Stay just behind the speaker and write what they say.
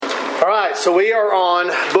All right, so we are on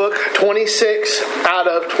book 26 out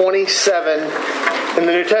of 27 in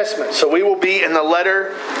the New Testament. So we will be in the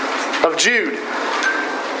letter of Jude.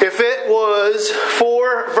 If it was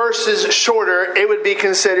 4 verses shorter, it would be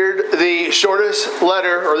considered the shortest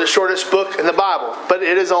letter or the shortest book in the Bible. But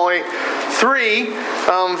it is only 3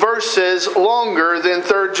 verses longer than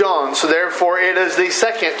 3 John. So therefore, it is the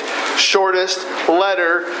second shortest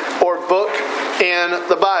letter or book in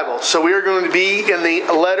the Bible. So we are going to be in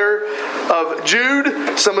the letter of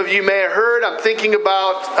Jude. Some of you may have heard, I'm thinking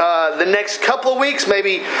about the next couple of weeks,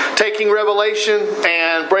 maybe taking Revelation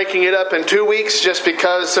and breaking it up in 2 weeks, just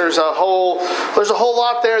because there's a whole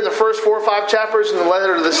lot there in the first 4 or 5 chapters in the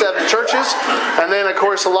letter to the 7 churches, and then of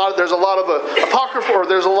course there's a lot of apocryphal, or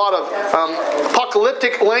there's a lot of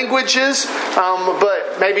apocalyptic languages,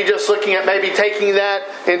 but maybe just looking at maybe taking that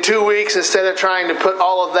in 2 weeks instead of trying to put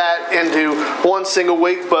all of that into one single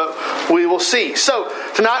week, but we will see. So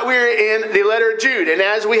tonight we're in the letter of Jude, and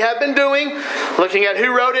as we have been doing, looking at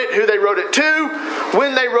who wrote it, who they wrote it to,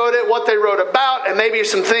 when they wrote it, what they wrote about, and maybe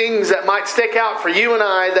some things that might stick out for you and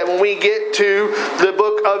I, that when we get to the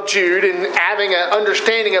book of Jude and having an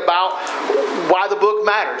understanding about why the book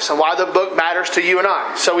matters and why the book matters to you and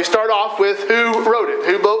I. So we start off with who wrote it,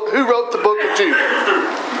 who wrote the book of Jude.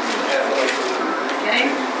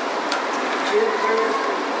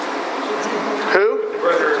 Who?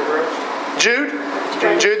 Jude?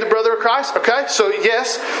 Jude, the brother of Christ? Okay, so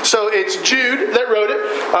yes. So it's Jude that wrote it.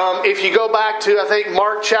 If you go back to, I think,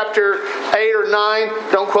 Mark chapter 8 or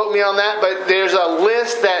 9, don't quote me on that, but there's a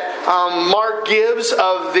list that Mark gives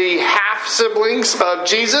of the half-siblings of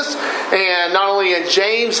Jesus. And not only is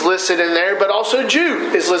James listed in there, but also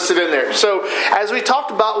Jude is listed in there. So as we talked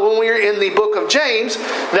about when we were in the book of James,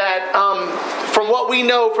 that from what we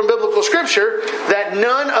know from biblical scripture, that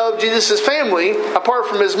none of Jesus' family, apart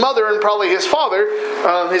from his mother and probably his father,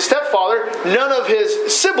 his stepfather, none of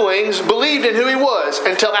his siblings believed in who he was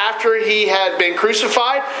until after he had been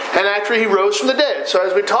crucified and after he rose from the dead. So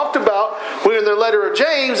as we talked about, we're in the letter of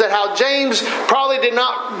James, that how James probably did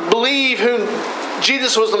not believe who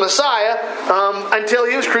Jesus was the Messiah until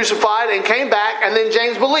he was crucified and came back, and then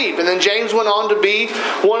James believed. And then James went on to be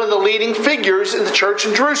one of the leading figures in the church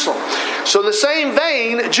in Jerusalem. So in the same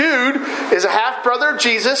vein, Jude is a half-brother of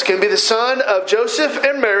Jesus, can be the son of Joseph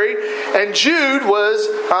and Mary, and Jude was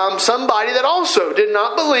somebody that also did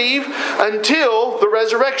not believe until the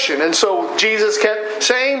resurrection. And so Jesus kept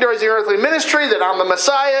saying during his earthly ministry that I'm the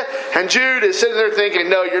Messiah, and Jude is sitting there thinking,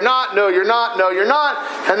 no, you're not, no, you're not, no, you're not.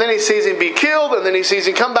 And then he sees him be killed, and then he sees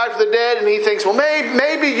him come back from the dead, and he thinks, well,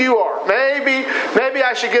 maybe you are. Maybe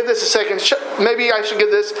I should give this a second. Maybe I should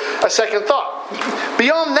give this a second thought.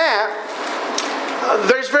 Beyond that,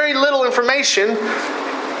 there's very little information.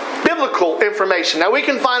 Biblical information. Now we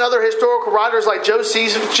can find other historical writers like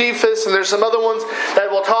Josephus, and there's some other ones that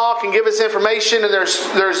will talk and give us information, and there's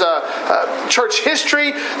a church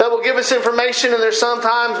history that will give us information, and there's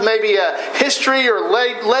sometimes maybe a history or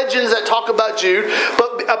legends that talk about Jude.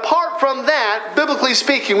 But apart from that, biblically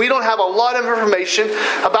speaking, we don't have a lot of information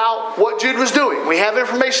about what Jude was doing. We have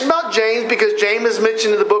information about James because James is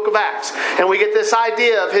mentioned in the book of Acts, and we get this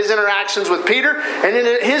idea of his interactions with Peter and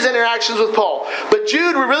his interactions with Paul. But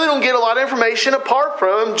Jude, we really don't get a lot of information apart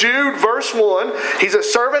from Jude verse 1. He's a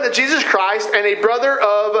servant of Jesus Christ and a brother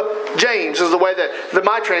of James, is the way that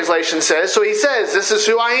my translation says. So he says, this is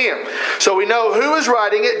who I am. So we know who is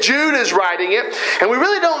writing it. Jude is writing it. And we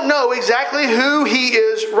really don't know exactly who he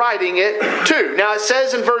is writing it to. Now it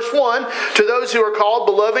says in verse 1, to those who are called,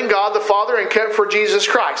 beloved in God the Father, and kept for Jesus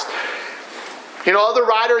Christ. You know, other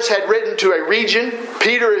writers had written to a region.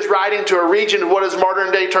 Peter is writing to a region of what is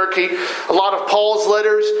modern-day Turkey. A lot of Paul's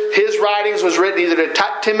letters, his writings was written either to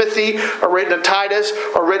Timothy or written to Titus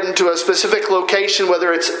or written to a specific location,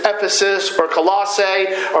 whether it's Ephesus or Colossae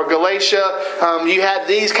or Galatia. You had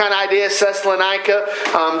these kind of ideas, Thessalonica.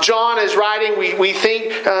 John is writing, we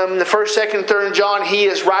think, the 1st, 2nd, 3rd John, he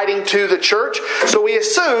is writing to the church. So we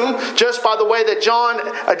assume, just by the way that John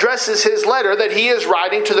addresses his letter, that he is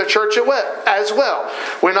writing to the church as well.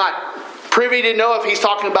 We're not privy to know if he's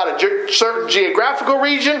talking about a certain geographical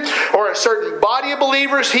region or a certain body of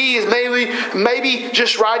believers. He is maybe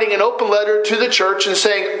just writing an open letter to the church and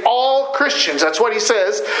saying all Christians, that's what he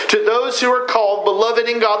says, to those who are called beloved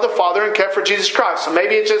in God the Father and kept for Jesus Christ. So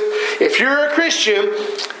maybe it's just, if you're a Christian,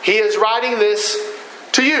 he is writing this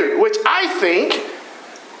to you, which I think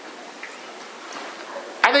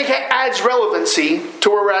adds relevancy to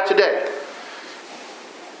where we're at today.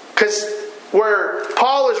 Because where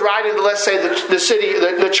Paul is writing to, let's say, the city,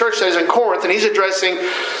 the church that is in Corinth, and he's addressing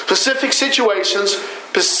specific situations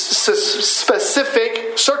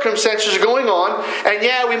specific circumstances are going on. And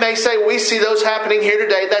yeah, we may say, well, we see those happening here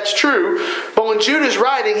today. That's true. But when Jude is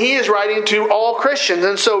writing, he is writing to all Christians.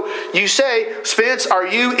 And so you say, Spence, are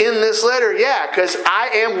you in this letter? Yeah, because I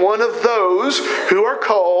am one of those who are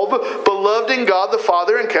called, beloved in God the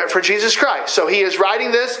Father, and kept for Jesus Christ. So he is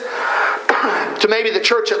writing this to maybe the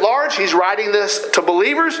church at large. He's writing this to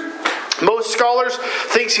believers. Most scholars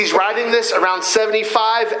thinks he's writing this around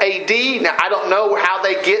 75 AD. Now, I don't know how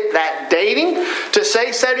they get that dating to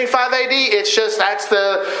say 75 AD. It's just that's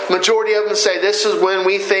the majority of them say this is when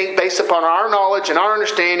we think, based upon our knowledge and our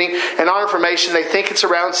understanding and our information, they think it's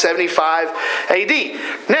around 75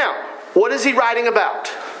 AD. Now, what is he writing about?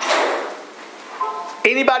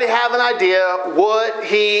 Anybody have an idea what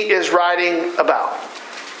he is writing about?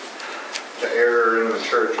 The error in the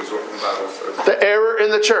church is what the Bible says. The error in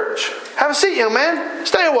the church. Have a seat, young man.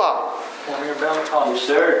 Stay a while. Warning about apostasy,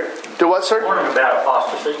 sir. Do what, sir? Warning about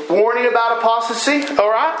apostasy. Warning about apostasy. All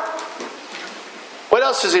right. What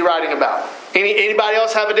else is he writing about? Anybody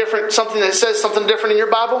else have a different something that says something different in your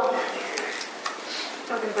Bible?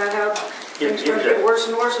 Talking about how things are going to get worse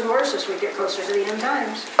and worse and worse as we get closer to the end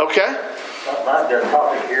times. Okay. I've got a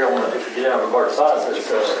topic here. I want to get down to verse 5. It's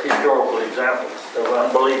historical examples of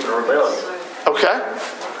unbelief and rebellion. Okay.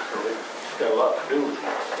 It's got a lot to do with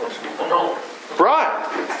what's going on. Right.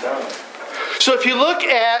 So if you look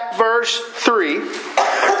at verse 3,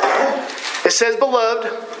 it says, Beloved,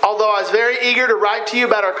 although I was very eager to write to you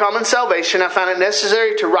about our common salvation, I found it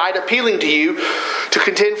necessary to write appealing to you to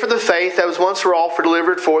contend for the faith that was once for all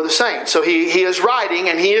delivered for the saints. So he is writing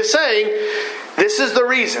and he is saying, this is the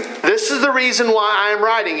reason. This is the reason why I am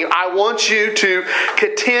writing you. I want you to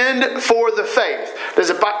contend for the faith.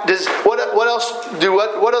 What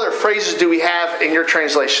other phrases do we have in your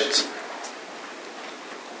translations?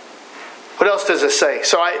 What else does it say?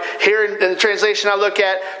 So here in the translation I look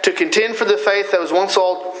at, to contend for the faith that was once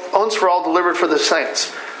for all delivered for the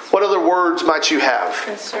saints. What other words might you have?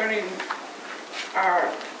 Concerning our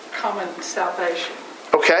common salvation.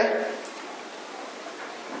 Okay.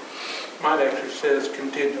 Mine actually says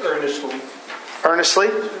contend earnestly. Earnestly?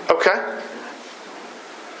 Okay.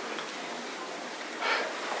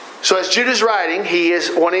 So as Jude is writing, he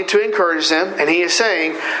is wanting to encourage them, and he is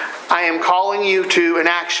saying, I am calling you to an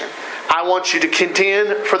action. I want you to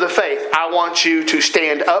contend for the faith. I want you to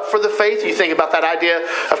stand up for the faith. You think about that idea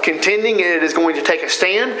of contending. It is going to take a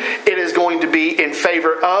stand. It is going to be in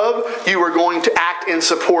favor of. You are going to act in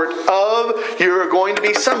support of. You are going to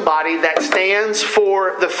be somebody that stands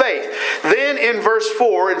for the faith. Then in verse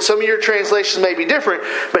 4, and some of your translations may be different,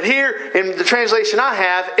 but here in the translation I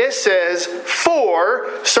have, it says, For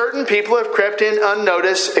certain people have crept in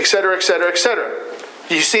unnoticed, etc., etc., etc.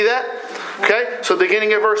 Do you see that? Okay, so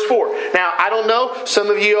beginning of verse 4. Now, I don't know, some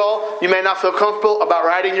of you all, you may not feel comfortable about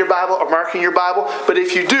writing your Bible or marking your Bible, but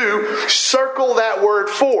if you do, circle that word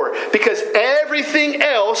for, because everything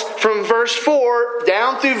else from verse 4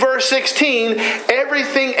 down through verse 16,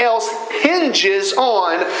 everything else hinges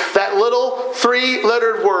on that little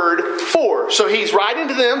 3-lettered word for. So he's writing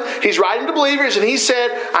to them, he's writing to believers, and he said,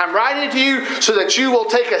 I'm writing to you so that you will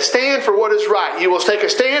take a stand for what is right. You will take a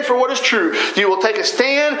stand for what is true. You will take a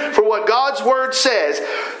stand for what God's Word says.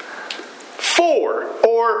 For,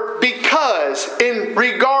 or because, in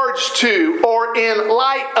regards to, or in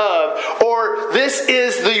light of, or this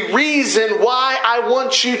is the reason why I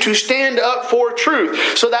want you to stand up for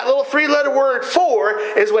truth. So that little 3-letter word for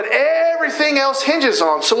is what everything else hinges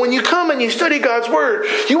on. So when you come and you study God's Word,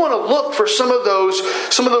 you want to look for some of those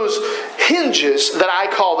hinges that I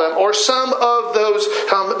call them, or some of those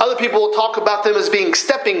other people will talk about them as being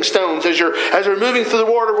stepping stones as you're moving through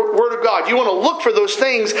the Word of God. You want to look for those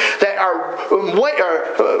things that are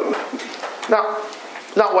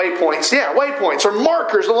not waypoints. Yeah, waypoints or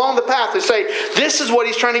markers along the path that say this is what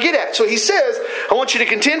he's trying to get at. So he says, I want you to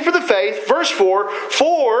contend for the faith, verse 4,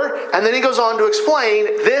 and then he goes on to explain,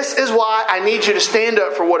 this is why I need you to stand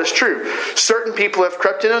up for what is true. Certain people have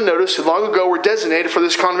crept in unnoticed who long ago were designated for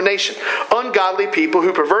this condemnation. Ungodly people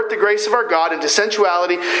who pervert the grace of our God into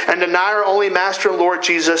sensuality and deny our only Master and Lord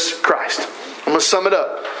Jesus Christ. I'm going to sum it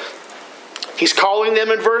up. He's calling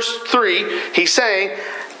them in verse 3. He's saying,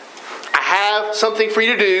 I have something for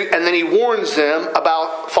you to do. And then he warns them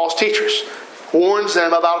about false teachers. Warns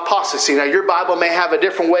them about apostasy. Now your Bible may have a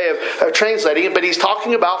different way of translating it, but he's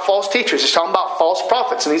talking about false teachers. He's talking about false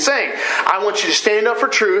prophets. And he's saying, I want you to stand up for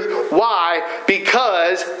truth. Why?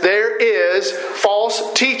 Because there is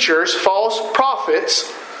false teachers, false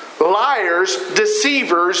prophets, liars,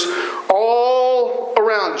 deceivers all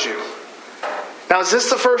around you. Now, is this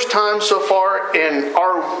the first time so far in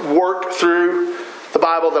our work through the Bible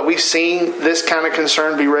Bible that we've seen this kind of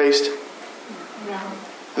concern be raised?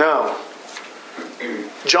 No.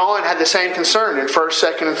 John had the same concern in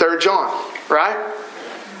 1st, 2nd, and 3rd John, right?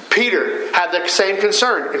 Peter had the same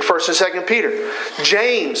concern in 1st and 2nd Peter.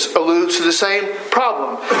 James alludes to the same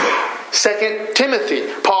problem. 2 Timothy,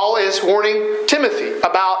 Paul is warning Timothy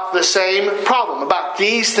about the same problem, about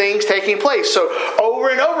these things taking place. So over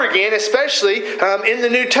and over again, especially in the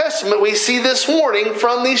New Testament, we see this warning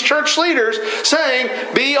from these church leaders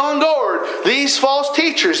saying, be on guard. These false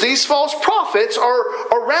teachers, these false prophets are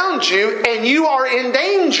around you, and you are in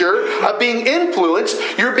danger of being influenced.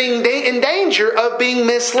 You're being in danger of being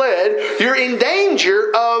misled. You're in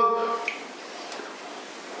danger of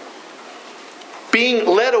being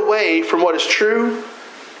led away from what is true,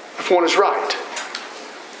 from what is right.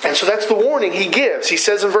 And so that's the warning he gives. He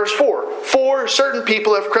says in verse 4, "For certain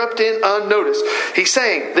people have crept in unnoticed." He's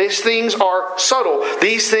saying these things are subtle.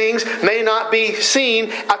 These things may not be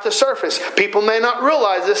seen at the surface. People may not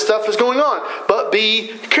realize this stuff is going on. But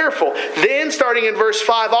be careful. Then starting in verse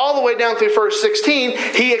 5 all the way down through verse 16,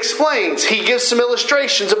 he explains. He gives some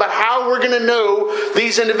illustrations about how we're going to know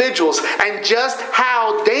these individuals and just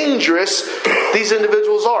how dangerous these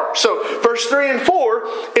individuals are. So verse 3 and 4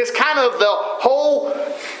 is kind of the whole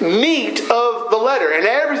meat of the letter, and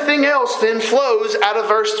everything else then flows out of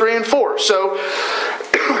verse 3 and 4. So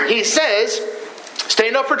he says,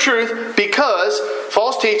 stand up for truth, because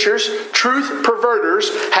false teachers, truth perverters,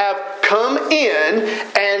 have come in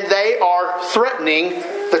and they are threatening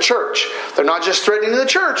the church. They're not just threatening the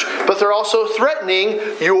church, but they're also threatening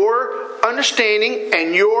your understanding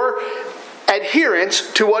and your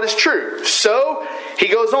adherence to what is true. So he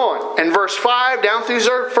goes on. In verse 5 down through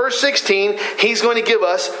verse 16, he's going to give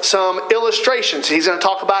us some illustrations. He's going to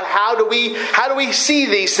talk about how do we see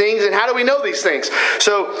these things and how do we know these things.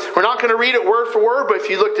 So we're not going to read it word for word, but if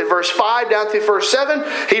you looked at verse 5 down through verse 7,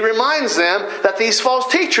 he reminds them that these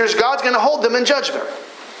false teachers, God's going to hold them in judgment.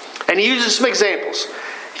 And he uses some examples.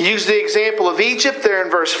 He used the example of Egypt there in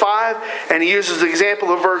verse 5, and he uses the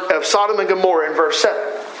example of Sodom and Gomorrah in verse 7.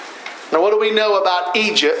 Now, what do we know about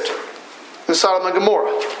Egypt and Sodom and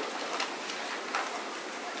Gomorrah?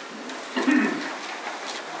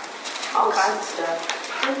 All kinds of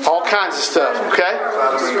stuff. All kinds of stuff, okay?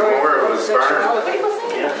 Sodom and Gomorrah was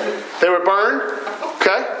burned. They were burned,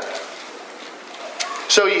 okay?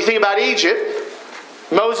 So you think about Egypt.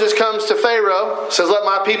 Moses comes to Pharaoh, says, let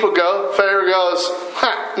my people go. Pharaoh goes,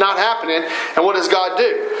 not happening. And what does God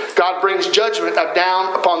do? God brings judgment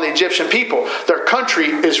down upon the Egyptian people. Their country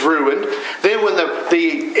is ruined. Then when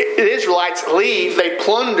the Israelites leave, they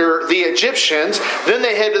plunder the Egyptians. Then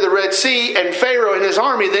they head to the Red Sea, and Pharaoh and his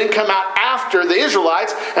army then come out after the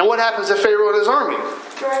Israelites. And what happens to Pharaoh and his army?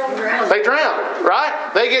 They drown,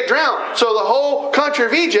 right? They get drowned. So the whole country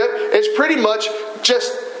of Egypt is pretty much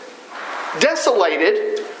just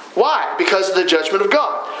desolated. Why? Because of the judgment of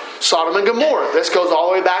God. Sodom and Gomorrah. This goes all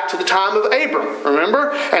the way back to the time of Abram.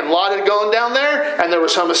 Remember? And Lot had gone down there, and there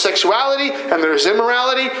was homosexuality, and there was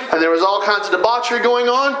immorality, and there was all kinds of debauchery going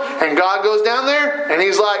on. And God goes down there, and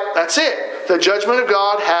He's like, that's it. The judgment of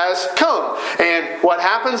God has come. And what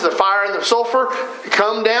happens? The fire and the sulfur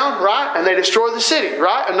come down, right? And they destroy the city,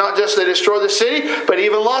 right? And not just they destroy the city, but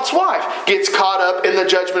even Lot's wife gets caught up in the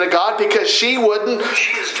judgment of God because she wouldn't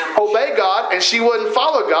obey God and she wouldn't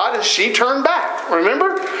follow God, and she turned back.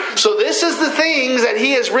 Remember? So this is the things that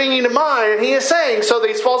he is bringing to mind, and he is saying, so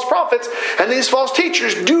these false prophets and these false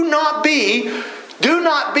teachers do not be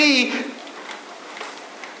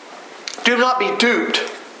duped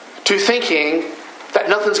to thinking that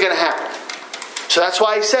nothing's going to happen. So that's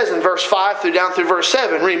why he says in verse 5 down through verse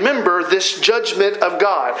 7, remember this judgment of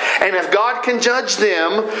God. And if God can judge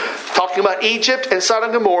them, talking about Egypt and Sodom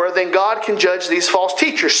and Gomorrah, then God can judge these false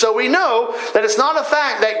teachers. So we know that it's not a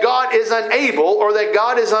fact that God is unable or that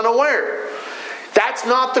God is unaware. That's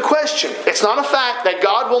not the question. It's not a fact that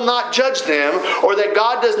God will not judge them or that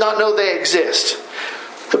God does not know they exist.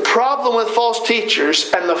 The problem with false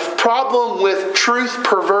teachers and the problem with truth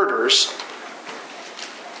perverters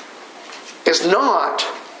is not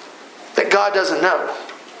that God doesn't know.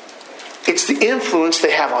 It's the influence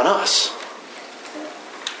they have on us.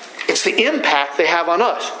 It's the impact they have on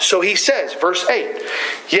us. So he says, verse 8,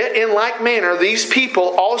 yet in like manner these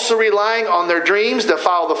people also relying on their dreams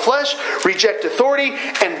defile the flesh, reject authority,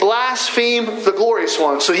 and blaspheme the glorious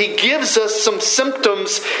one. So he gives us some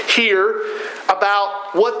symptoms here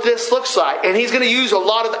about what this looks like. And he's going to use a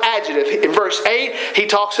lot of adjectives. In verse 8, he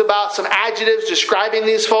talks about some adjectives describing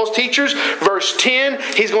these false teachers. Verse 10,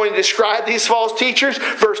 he's going to describe these false teachers.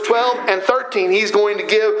 Verse 12 and 13, he's going to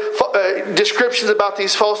give descriptions about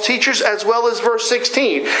these false teachers. teachers, as well as verse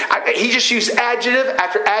 16. He just used adjective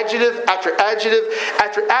after adjective after adjective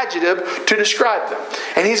after adjective to describe them.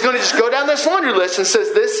 And he's going to just go down this laundry list and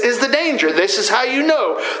says, this is the danger. This is how you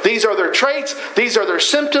know. These are their traits. These are their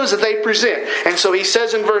symptoms that they present. And so he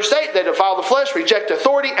says in verse 8, they defile the flesh, reject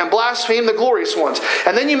authority, and blaspheme the glorious ones.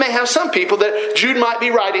 And then you may have some people that Jude might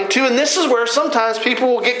be writing to, and this is where sometimes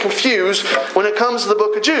people will get confused when it comes to the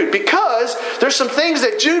book of Jude, because there's some things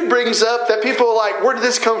that Jude brings up that people are like, where did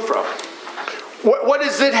this come from? What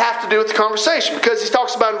does it have to do with the conversation? Because he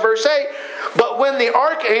talks about in verse 8, but when the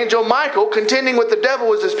archangel Michael, contending with the devil,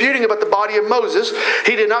 was disputing about the body of Moses,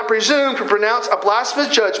 he did not presume to pronounce a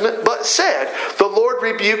blasphemous judgment, but said, the Lord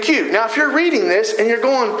rebuke you. Now, if you're reading this and you're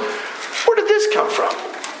going, where did this come from?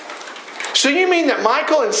 So you mean that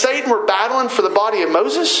Michael and Satan were battling for the body of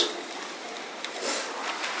Moses?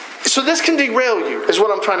 So this can derail you, is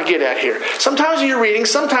what I'm trying to get at here. Sometimes when you're reading,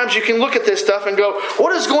 sometimes you can look at this stuff and go,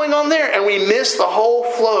 what is going on there? And we miss the whole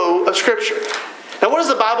flow of Scripture. Now, what does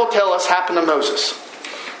the Bible tell us happened to Moses?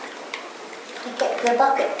 He kicked the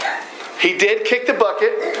bucket. He did kick the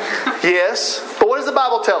bucket, yes. But what does the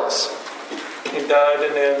Bible tell us? He died,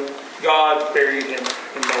 and then God buried him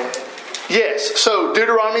in Moab. Yes, so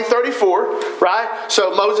Deuteronomy 34, right?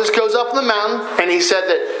 So Moses goes up on the mountain, and he said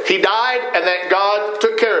that he died and that God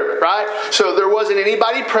took care of it, right? So there wasn't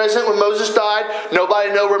anybody present when Moses died.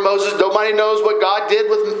 Nobody knows what God did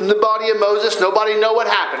with the body of Moses. Nobody know what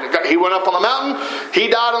happened. He went up on the mountain, he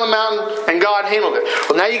died on the mountain, and God handled it.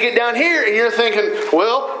 Well, now you get down here, and you're thinking,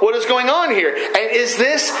 well, what is going on here? And does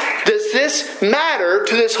this matter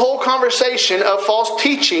to this whole conversation of false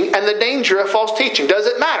teaching and the danger of false teaching? Does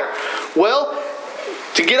it matter? Well,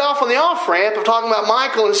 to get off on the off-ramp of talking about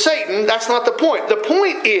Michael and Satan, that's not the point. The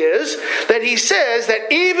point is that he says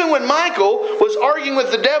that even when Michael was arguing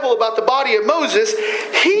with the devil about the body of Moses,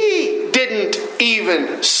 he didn't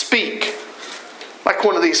even speak like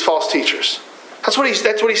one of these false teachers. That's what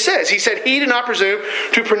he says. He said he did not presume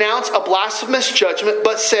to pronounce a blasphemous judgment,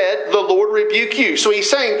 but said, the Lord rebuke you. So he's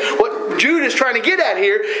saying what Jude is trying to get at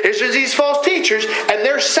here is there's these false teachers, and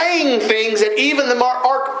they're saying things that even the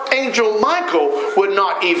archangel Michael would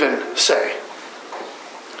not even say.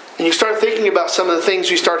 And you start thinking about some of the things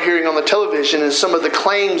you start hearing on the television and some of the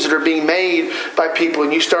claims that are being made by people,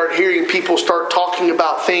 and you start hearing people start talking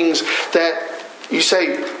about things that you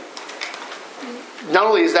say, not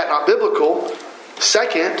only is that not biblical,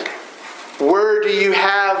 second, where do you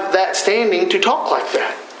have that standing to talk like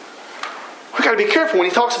that? We've got to be careful. When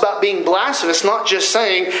he talks about being blasphemous, not just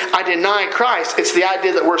saying, I deny Christ. It's the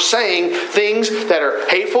idea that we're saying things that are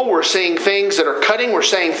hateful. We're saying things that are cutting. We're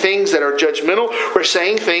saying things that are judgmental. We're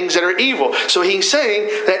saying things that are evil. So he's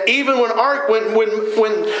saying that even when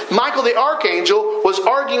Michael the archangel was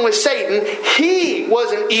arguing with Satan, he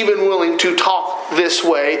wasn't even willing to talk this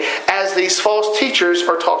way as these false teachers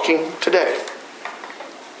are talking today.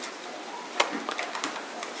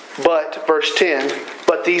 But, verse 10,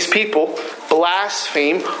 but these people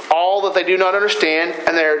blaspheme all that they do not understand,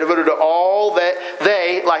 and they are devoted to all that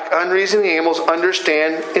they, like unreasoning animals,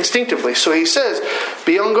 understand instinctively. So he says,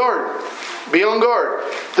 be on guard. Be on guard.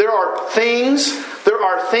 There are things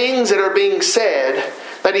that are being said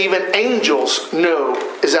that even angels know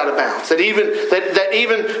is out of bounds. That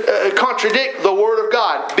even contradict the Word of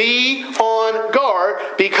God. Be on guard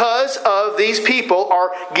because of these people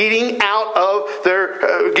are getting out of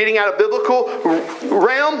biblical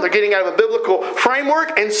realm. They're getting out of a biblical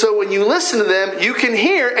framework. And so when you listen to them, you can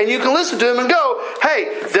hear and you can listen to them and go,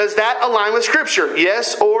 hey, does that align with Scripture?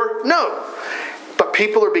 Yes or no? But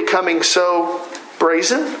people are becoming so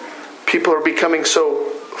brazen. People are becoming so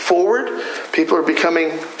forward. People are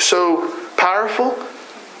becoming so powerful.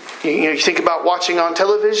 You think about watching on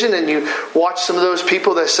television and you watch some of those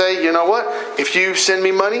people that say, you know what? If you send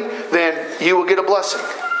me money, then you will get a blessing.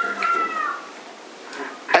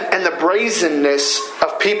 And the brazenness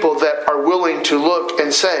of people that are willing to look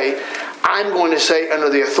and say, I'm going to say under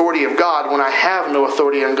the authority of God when I have no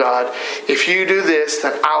authority on God, if you do this,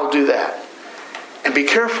 then I'll do that. And be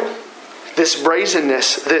careful. This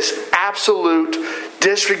brazenness, this absolute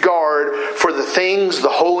disregard for the things, the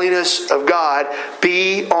holiness of God,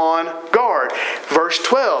 be on guard. Verse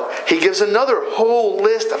 12, he gives another whole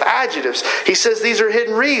list of adjectives. He says these are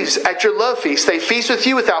hidden wreaths at your love feast. They feast with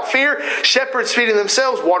you without fear. Shepherds feeding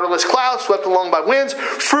themselves, waterless clouds swept along by winds,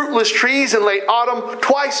 fruitless trees in late autumn,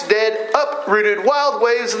 twice dead, uprooted, wild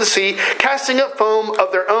waves of the sea, casting up foam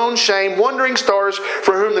of their own shame, wandering stars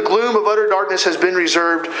for whom the gloom of utter darkness has been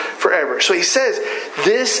reserved forever. So he says,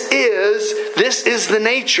 this is the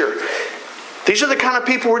nature. These are the kind of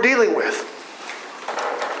people we're dealing with.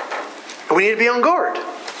 We need to be on guard.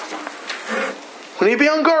 We need to be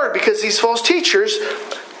on guard because these false teachers,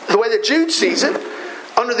 the way that Jude sees it,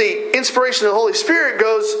 under the inspiration of the Holy Spirit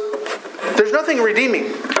goes, there's nothing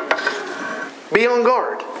redeeming. Be on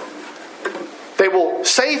guard. They will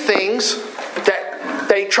say things that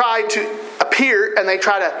they try to appear and they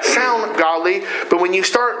try to sound godly, but when you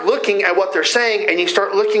start looking at what they're saying and you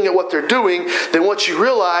start looking at what they're doing, then what you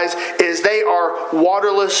realize is they are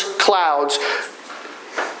waterless clouds,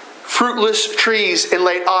 fruitless trees in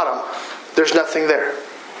late autumn. There's nothing there.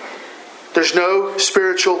 There's no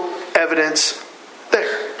spiritual evidence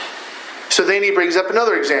there. So then he brings up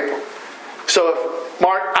another example. So if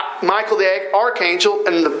Michael the archangel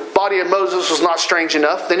and the body of Moses was not strange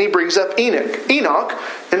enough, then he brings up Enoch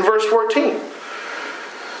in verse 14.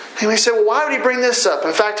 And we say, well, why would he bring this up?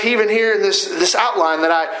 In fact, even here in this outline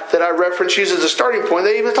that I reference used as a starting point,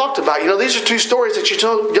 they even talked about, these are two stories that you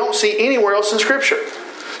don't see anywhere else in Scripture.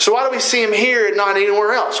 So why do we see them here and not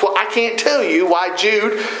anywhere else? Well, I can't tell you why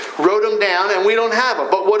Jude wrote them down and we don't have them.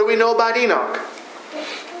 But what do we know about Enoch?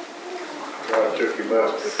 God took him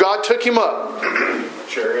up. God took him up.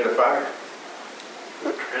 Chariot of fire.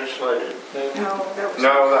 Translated.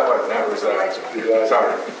 No, that was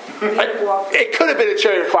sorry. It could have been a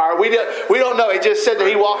chariot of fire. We don't know. It just said that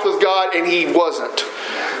he walked with God and he wasn't.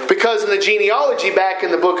 Because in the genealogy back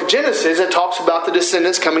in the book of Genesis, it talks about the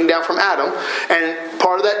descendants coming down from Adam. And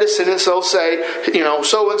part of that descendants, they'll say,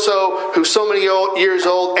 so-and-so who's so many years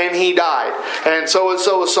old and he died. And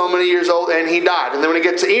so-and-so was so many years old and he died. And then when it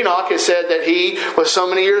gets to Enoch, it said that he was so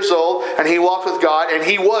many years old and he walked with God and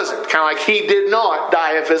he wasn't. Kind of like he did not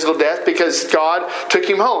die a physical death because God took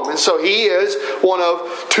him home. And so he is one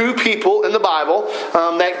of two people in the Bible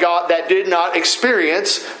that did not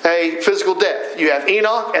experience a physical death. You have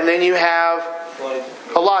Enoch and then you have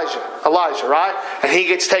Elijah, right? And he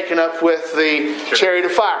gets taken up with the chariot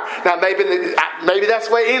of fire. Now maybe that's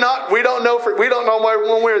the way Enoch. We don't know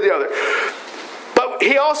one way or the other.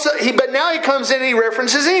 But now he comes in and he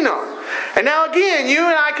references Enoch. And now again, you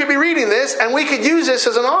and I could be reading this and we could use this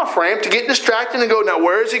as an off-ramp to get distracted and go, now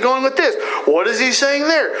where is he going with this? What is he saying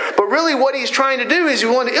there? But really what he's trying to do is he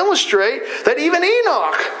wanted to illustrate that even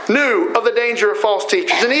Enoch knew of the danger of false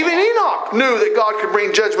teachers. And even Enoch knew that God could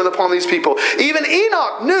bring judgment upon these people. Even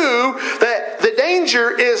Enoch knew that the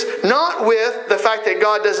danger is not with the fact that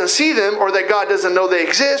God doesn't see them or that God doesn't know they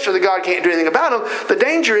exist or that God can't do anything about them. The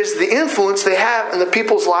danger is the influence they have in the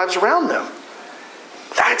people's lives around them.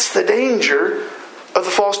 That's the danger of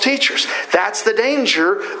the false teachers. That's the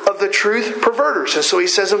danger of the truth perverters. And so he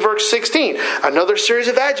says in verse 16, another series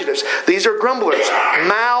of adjectives. These are grumblers,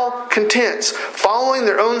 malcontents, following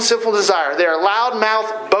their own sinful desire. They are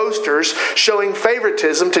loud-mouthed boasters, showing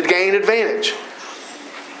favoritism to gain advantage.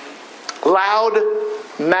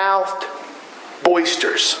 Loud-mouthed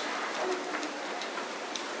boasters.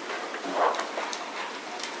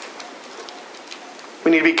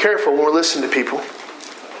 We need to be careful when we're listening to people.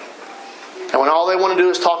 And when all they want to do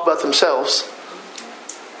is talk about themselves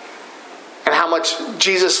and how much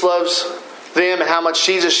Jesus loves them and how much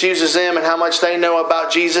Jesus uses them and how much they know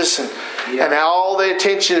about Jesus and all the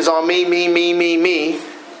attention is on me,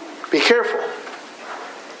 be careful.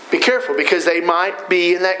 Be careful because they might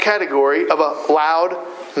be in that category of a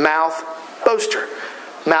loud-mouth boaster.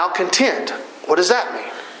 Malcontent. What does that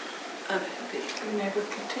mean? Unhappy. Never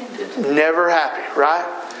contented. Never happy, right?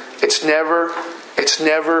 It's never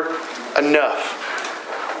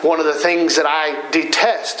enough. One of the things that I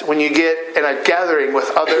detest when you get in a gathering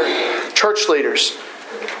with other church leaders.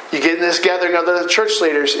 You get in this gathering of other church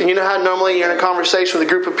leaders, and you know how normally you're in a conversation with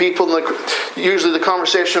a group of people, and usually the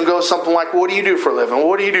conversation goes something like, what do you do for a living?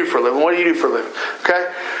 What do you do for a living? What do you do for a living?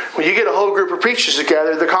 Okay? When you get a whole group of preachers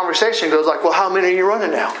together, the conversation goes like, well, how many are you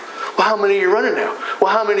running now? Well, how many are you running now?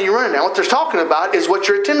 Well, how many are you running now? What they're talking about is what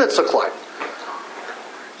your attendance looks like.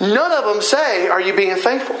 None of them say, are you being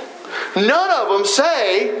faithful? None of them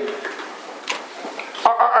say,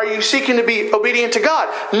 are you seeking to be obedient to God?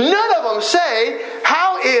 None of them say,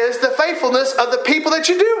 how is the faithfulness of the people that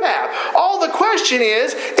you do have? All the question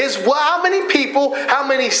is well, how many people, how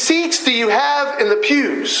many seats do you have in the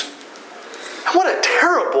pews? And what a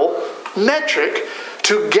terrible metric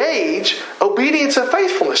to gauge obedience and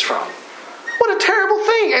faithfulness from. What a terrible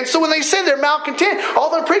thing. And so when they say they're malcontent, all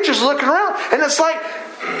the preachers are looking around and it's like,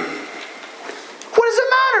 what does it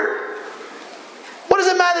matter? What does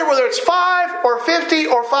it matter whether it's 5 or 50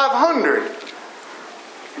 or 500?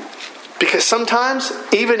 Because sometimes,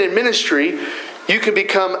 even in ministry, you can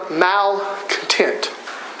become malcontent.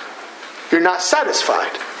 You're not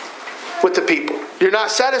satisfied with the people. You're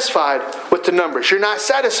not satisfied with with the numbers. You're not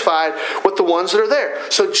satisfied with the ones that are there.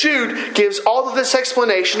 So Jude gives all of this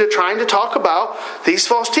explanation to trying to talk about these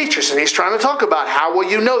false teachers. And he's trying to talk about how will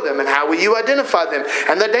you know them and how will you identify them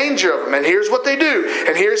and the danger of them. And here's what they do.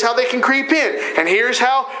 And here's how they can creep in. And here's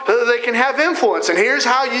how they can have influence. And here's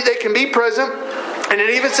how they can be present. And it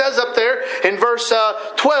even says up there in verse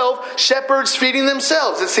 12, shepherds feeding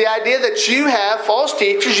themselves. It's the idea that you have false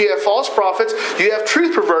teachers, you have false prophets, you have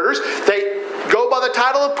truth perverters. They go by the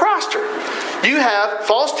title of pastor. You have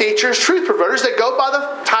false teachers, truth perverters that go by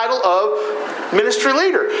the title of ministry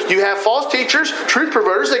leader. You have false teachers, truth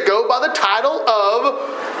perverters that go by the title of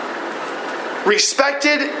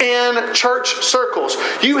respected in church circles.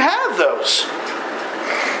 You have those.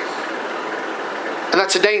 And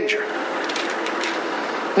that's a danger.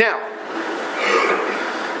 Now,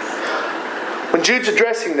 when Jude's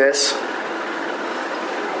addressing this,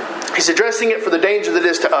 he's addressing it for the danger that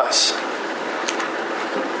is to us.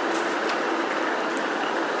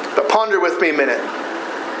 But ponder with me a minute.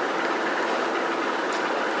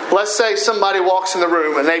 Let's say somebody walks in the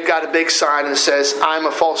room and they've got a big sign that says, I'm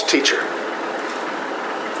a false teacher.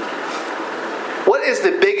 What is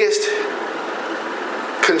the biggest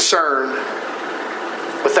concern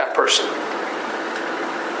with that person?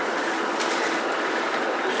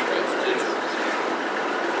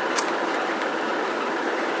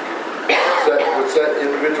 What's that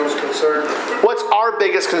individual's concern? What's our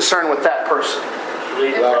biggest concern with that person?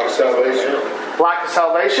 Lack of salvation. Lack of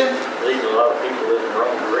salvation? Leading a lot of people in the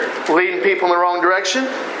wrong direction. Leading people in the wrong direction?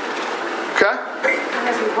 Okay.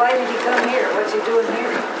 Why did he come here? What's he doing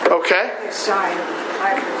here? Okay. This sign,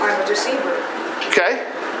 I'm a deceiver. Okay.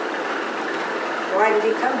 Why did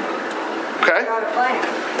he come here? Okay. He's got a plan.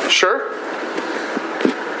 Sure.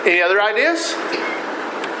 Any other ideas?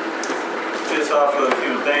 Just off of a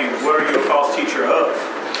few things. What are you a false teacher of?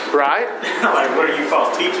 Right. Like, what are you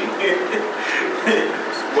false teaching?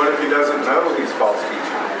 What if he doesn't know he's false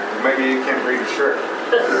teaching? Maybe he can't read a shirt.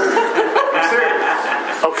 I'm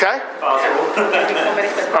serious. Okay. Possible.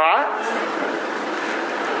 All right.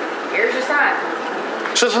 Here's your sign.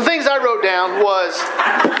 So some things I wrote down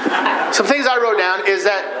is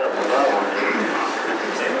that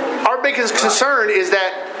our biggest concern is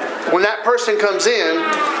that when that person comes in,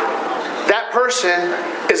 that person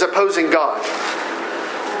is opposing God.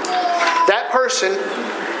 That person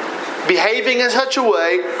behaving in such a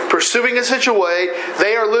way, pursuing in such a way,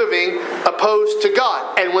 they are living opposed to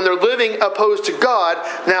God. And when they're living opposed to God,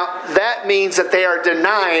 now that means that they are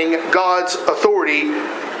denying God's authority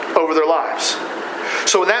over their lives.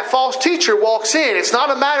 So when that false teacher walks in, it's not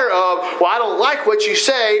a matter of, well, I don't like what you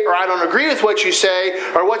say, or I don't agree with what you say,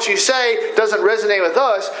 or what you say doesn't resonate with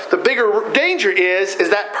us. The bigger danger is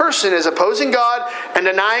that person is opposing God and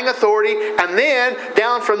denying authority, and then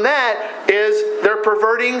down from that is they're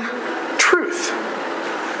perverting truth.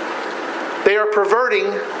 They are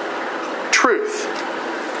perverting truth.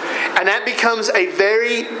 And that becomes a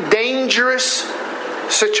very dangerous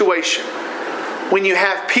situation when you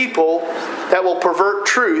have people that will pervert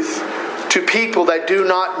truth to people that do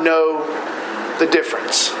not know the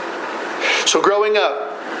difference. So growing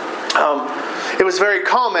up, it was very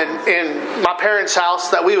common in my parents' house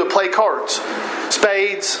that we would play cards.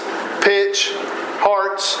 Spades, pitch,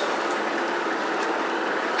 hearts.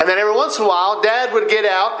 And then every once in a while, Dad would get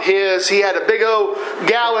out he had a big old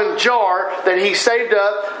gallon jar that he saved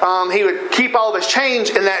up. He would keep all of his change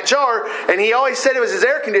in that jar, and he always said it was his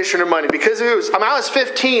air conditioner money because I was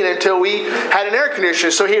 15 until we had an air conditioner.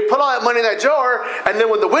 So he'd put all that money in that jar, and then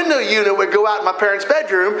when the window unit would go out in my parents'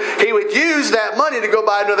 bedroom, he would use that money to go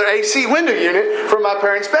buy another AC window unit for my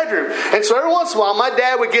parents' bedroom. And so every once in a while, my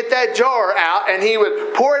dad would get that jar out, and he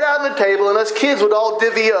would pour it out on the table, and us kids would all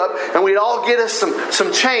divvy up, and we'd all get us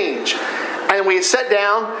some change. And we'd sit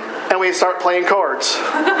down and we'd start playing cards.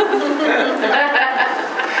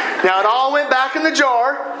 Now it all went back in the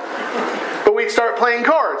jar, but we'd start playing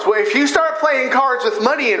cards. Well, if you start playing cards with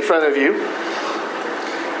money in front of you,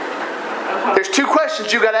 there's two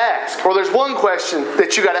questions you got to ask. Or there's one question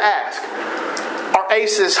that you got to ask. Are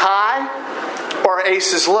aces high or are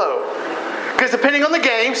aces low? Because depending on the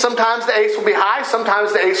game, sometimes the ace will be high,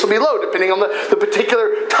 sometimes the ace will be low, depending on the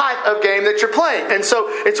particular type of game that you're playing. And so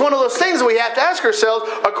it's one of those things that we have to ask ourselves,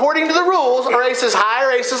 according to the rules, are aces high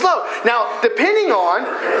or aces low? Now, depending on,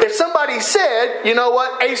 if somebody said, you know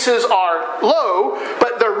what, aces are low,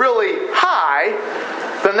 but they're really high,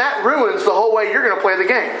 then that ruins the whole way you're going to play the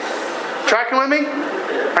game. Tracking with me?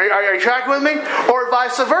 Are you tracking with me? Or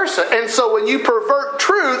vice versa. And so when you pervert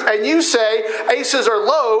truth truth, and you say aces are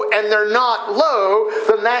low and they're not low,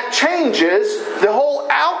 then that changes the whole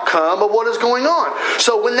outcome of what is going on.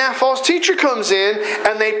 So when that false teacher comes in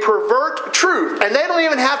and they pervert truth, and they don't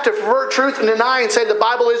even have to pervert truth and deny and say the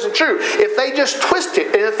Bible isn't true. If they just twist it,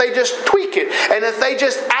 and if they just tweak it, and if they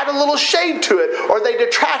just add a little shade to it, or they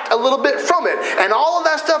detract a little bit from it, and all of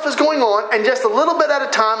that stuff is going on, and just a little bit at a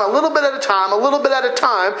time, a little bit at a time, a little bit at a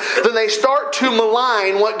time, then they start to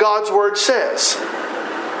malign what God's Word says.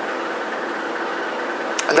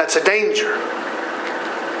 And that's a danger.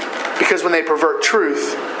 Because when they pervert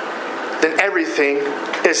truth, then everything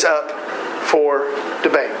is up for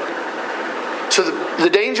debate. So the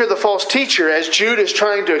danger of the false teacher, as Jude is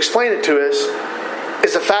trying to explain it to us,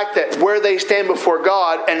 is the fact that where they stand before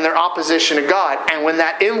God and their opposition to God, and when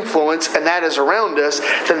that influence and that is around us,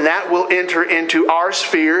 then that will enter into our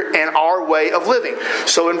sphere and our way of living.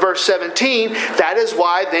 So in verse 17, that is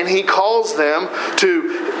why then he calls them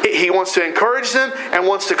to, he wants to encourage them and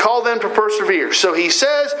wants to call them to persevere. So he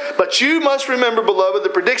says, but you must remember, beloved, the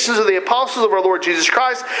predictions of the apostles of our Lord Jesus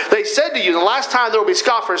Christ. They said to you, the last time there will be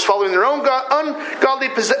scoffers following their own ungodly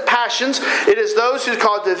passions. It is those who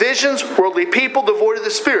cause divisions, worldly people, devoid of the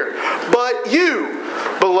Spirit. But you,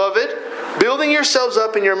 beloved, building yourselves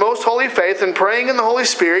up in your most holy faith and praying in the Holy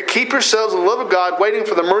Spirit, keep yourselves in the love of God, waiting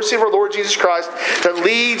for the mercy of our Lord Jesus Christ that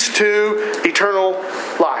leads to eternal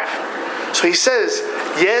life. So he says,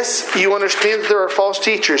 yes, you understand that there are false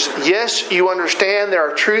teachers. Yes, you understand there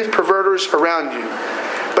are truth perverters around you.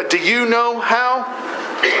 But do you know how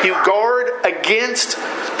you guard against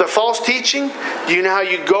the false teaching? Do you know how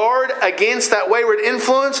you guard against that wayward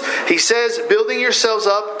influence? He says, building yourselves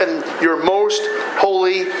up in your most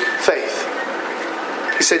holy faith.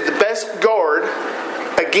 He said the best guard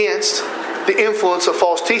against the influence of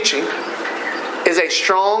false teaching is a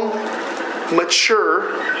strong,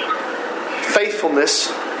 mature faithfulness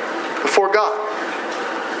before God.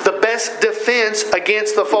 The best defense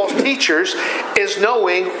against the false teachers is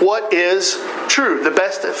knowing what is true. The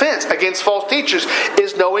best defense against false teachers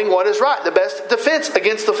is knowing what is right. The best defense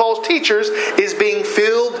against the false teachers is being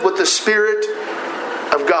filled with the Spirit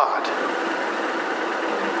of God.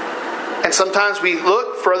 And sometimes we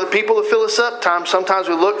look for other people to fill us up. Sometimes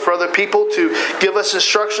we look for other people to give us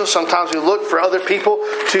instructions. Sometimes we look for other people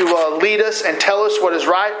to lead us and tell us what is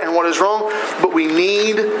right and what is wrong. But we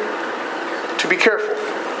need to be careful.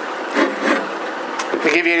 Let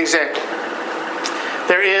me give you an example.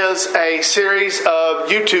 There is a series of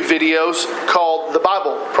YouTube videos called The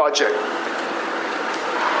Bible Project.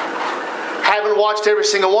 Haven't watched every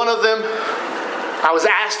single one of them. I was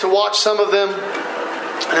asked to watch some of them.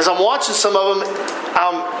 And as I'm watching some of them,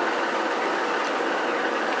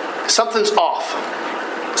 something's off.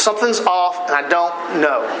 Something's off and I don't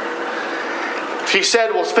know. If you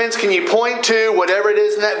said, well, Spence, can you point to whatever it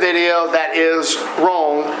is in that video that is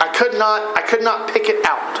wrong? I could not pick it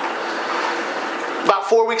out. About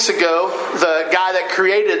 4 weeks ago, the guy that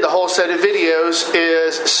created the whole set of videos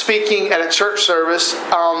is speaking at a church service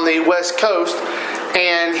on the West Coast,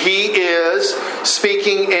 and he is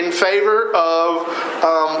speaking in favor of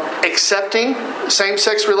accepting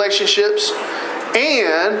same-sex relationships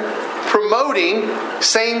and promoting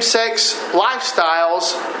same-sex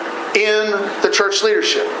lifestyles in the church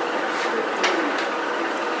leadership.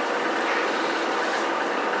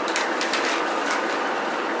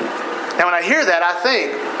 Now when I hear that, I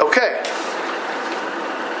think, okay,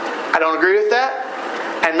 I don't agree with that.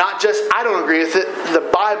 And not just I don't agree with it, the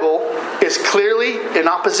Bible is clearly in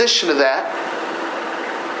opposition to that.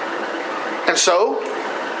 And so,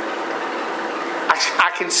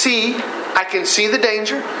 I can see the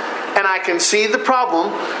danger, and I can see the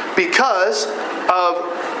problem because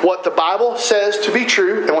of what the Bible says to be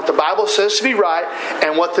true and what the Bible says to be right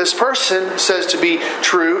and what this person says to be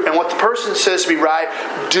true and what the person says to be right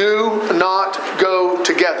do not go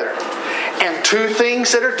together. And two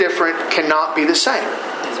things that are different cannot be the same.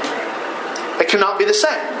 They cannot be the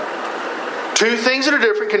same. Two things that are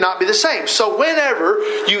different cannot be the same. So whenever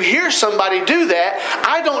you hear somebody do that,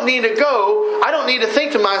 I don't need to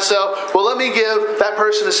think to myself, well, let me give that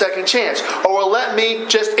person a second chance. Or well, let me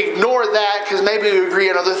just ignore that because maybe we agree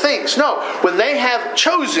on other things. No, when they have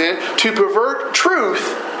chosen to pervert truth,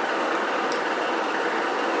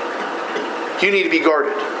 you need to be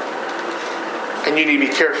guarded. And you need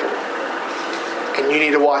to be careful. And you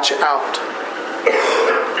need to watch out.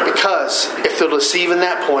 Because if they'll deceive in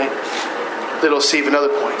that point, they'll deceive in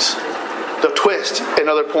other points. They'll twist in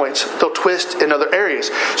other points. They'll twist in other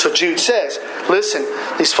areas. So Jude says, listen,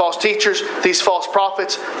 these false teachers, these false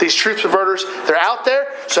prophets, these truth perverters, they're out there.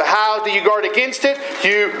 So how do you guard against it?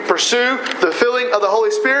 You pursue the filling of the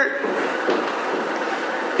Holy Spirit.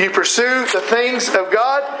 You pursue the things of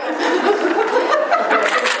God.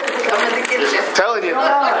 Telling you.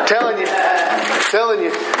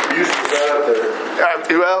 You should put that up there.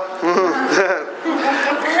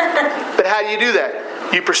 But how do you do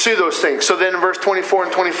that? You pursue those things. So then in verse 24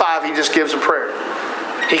 and 25, he just gives a prayer.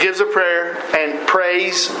 He gives a prayer and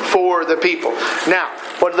prays for the people. Now,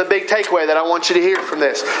 what is the big takeaway that I want you to hear from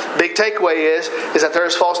this? Big takeaway is that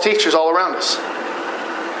there's false teachers all around us.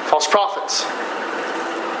 False prophets.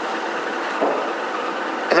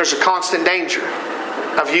 And there's a constant danger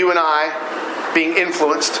of you and I being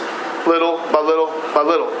influenced little by little by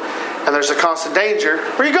little. And there's a constant danger.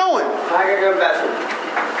 Where are you going? I gotta go to the bathroom.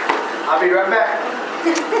 I'll be right back.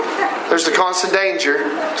 There's the constant danger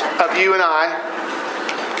of you and I,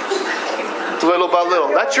 little by little.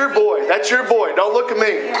 That's your boy. That's your boy. Don't look at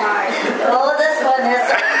me. Oh, this one is.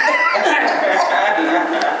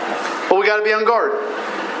 But we got to be on guard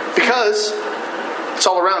because it's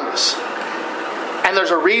all around us. And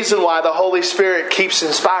there's a reason why the Holy Spirit keeps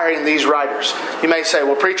inspiring these writers. You may say,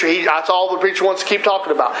 well, preacher, that's all the preacher wants to keep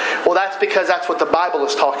talking about. Well, that's because that's what the Bible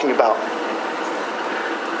is talking about.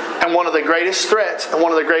 And one of the greatest threats and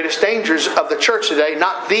one of the greatest dangers of the church today,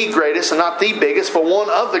 not the greatest and not the biggest, but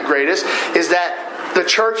one of the greatest, is that the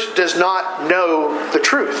church does not know the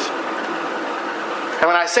truth. And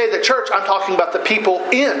when I say the church, I'm talking about the people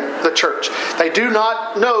in the church. They do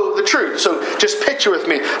not know the truth. So just picture with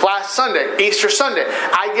me, last Sunday, Easter Sunday,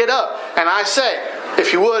 I get up and I say,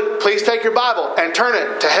 if you would, please take your Bible and turn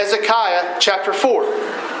it to Hezekiah chapter 4.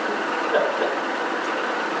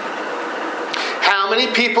 How many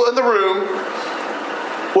people in the room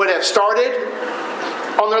would have started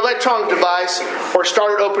on their electronic device or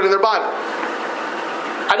started opening their Bible?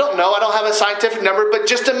 I don't know. I don't have a scientific number, but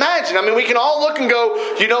just imagine. I mean, we can all look and go,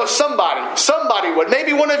 somebody would.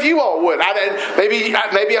 Maybe one of you all would. Maybe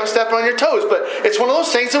I'm stepping on your toes, but it's one of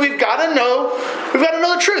those things that we've got to know. We've got to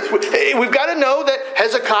know the truth. We've got to know that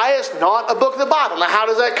Hezekiah is not a book of the Bible. Now, how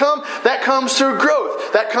does that come? That comes through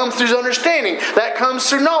growth. That comes through understanding. That comes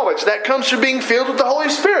through knowledge. That comes through being filled with the Holy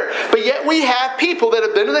Spirit. But yet we have people that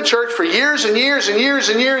have been in the church for years and years and years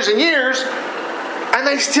and years and years, and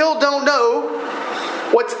they still don't know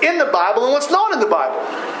what's in the Bible and what's not in the Bible.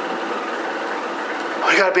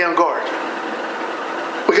 We got to be on guard.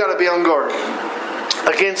 We got to be on guard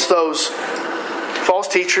against those false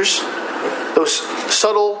teachers, those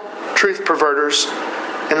subtle truth perverters,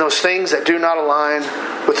 and those things that do not align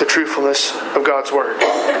with the truthfulness of God's Word.